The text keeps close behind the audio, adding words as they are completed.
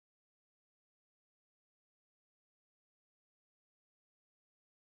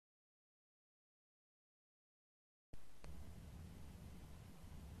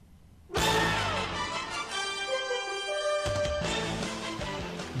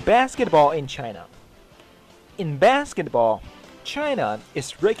Basketball in China. In basketball, China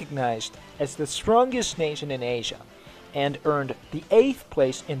is recognized as the strongest nation in Asia and earned the 8th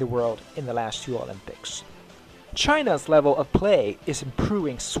place in the world in the last 2 Olympics. China's level of play is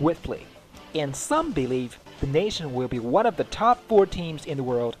improving swiftly, and some believe the nation will be one of the top 4 teams in the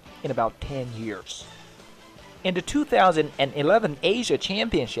world in about 10 years. In the 2011 Asia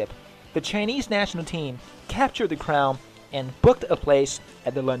Championship, the Chinese national team captured the crown and booked a place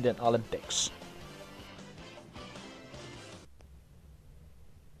at the London Olympics.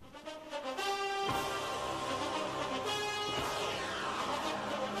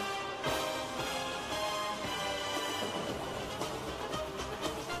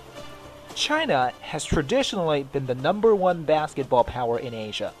 China has traditionally been the #1 basketball power in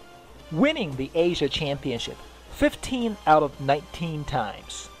Asia, winning the Asia Championship 15 out of 19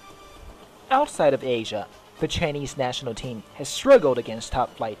 times. Outside of Asia, the Chinese national team has struggled against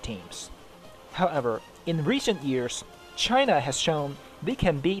top-flight teams. However, in recent years, China has shown they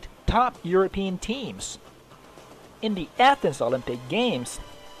can beat top European teams. In the Athens Olympic Games,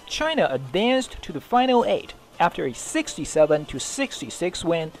 China advanced to the final 8 after a 67-66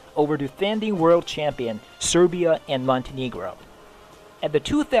 win over defending world champion Serbia and Montenegro. At the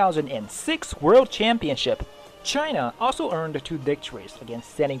 2006 World Championship, China also earned 2 victories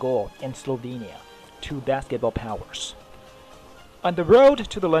against Senegal and Slovenia, 2 basketball powers. On the road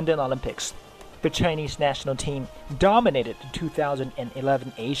to the London Olympics, the Chinese national team dominated the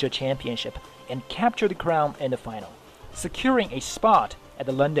 2011 Asia Championship and captured the crown in the final, securing a spot at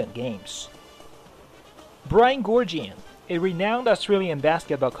the London Games. Brian Goorjian, a renowned Australian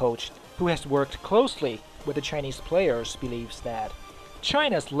basketball coach who has worked closely with the Chinese players, believes that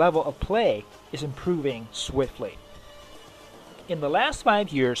China's level of play is improving swiftly. In the last 5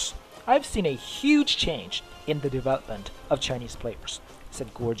 years, I've seen a huge change in the development of Chinese players,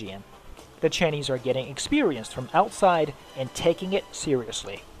 said Goorjian. The Chinese are getting experience from outside and taking it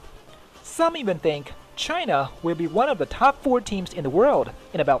seriously. Some even think China will be one of the top 4 teams in the world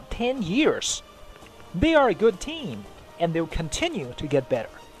in about 10 years. They are a good team, and they'll continue to get better,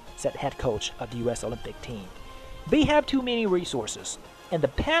 said head coach of the US Olympic team. They have too many resources and the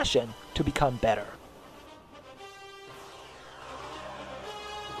passion to become better.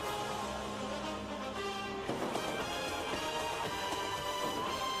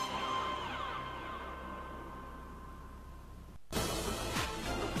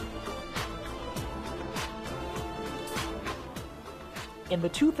 In the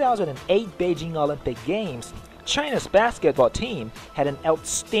 2008 Beijing Olympic Games, China's basketball team had an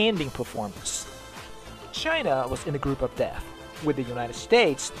outstanding performance. China was in the group of death, with the United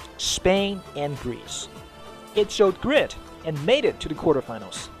States, Spain, and Greece. It showed grit and made it to the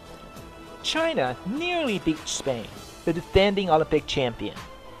quarterfinals. China nearly beat Spain, the defending Olympic champion.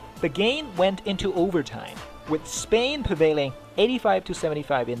 The game went into overtime, with Spain prevailing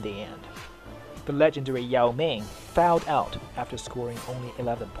 85-75 in the end. The legendary Yao Ming fouled out after scoring only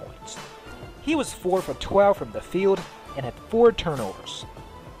 11 points. He was 4 for 12 from the field and had 4 turnovers.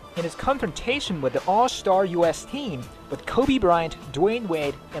 In his confrontation with the all-star US team with Kobe Bryant, Dwayne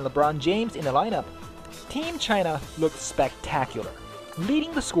Wade, and LeBron James in the lineup, Team China looked spectacular,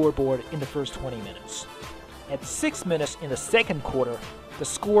 leading the scoreboard in the first 20 minutes. At 6 minutes in the second quarter, the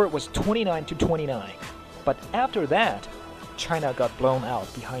score was 29-29, but after that, China got blown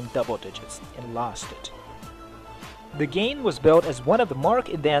out behind double digits and lost it. The game was billed as one of the mark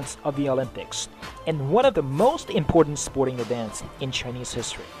events of the Olympics and one of the most important sporting events in Chinese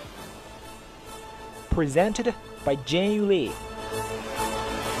history. Presented by Zhenyu Li.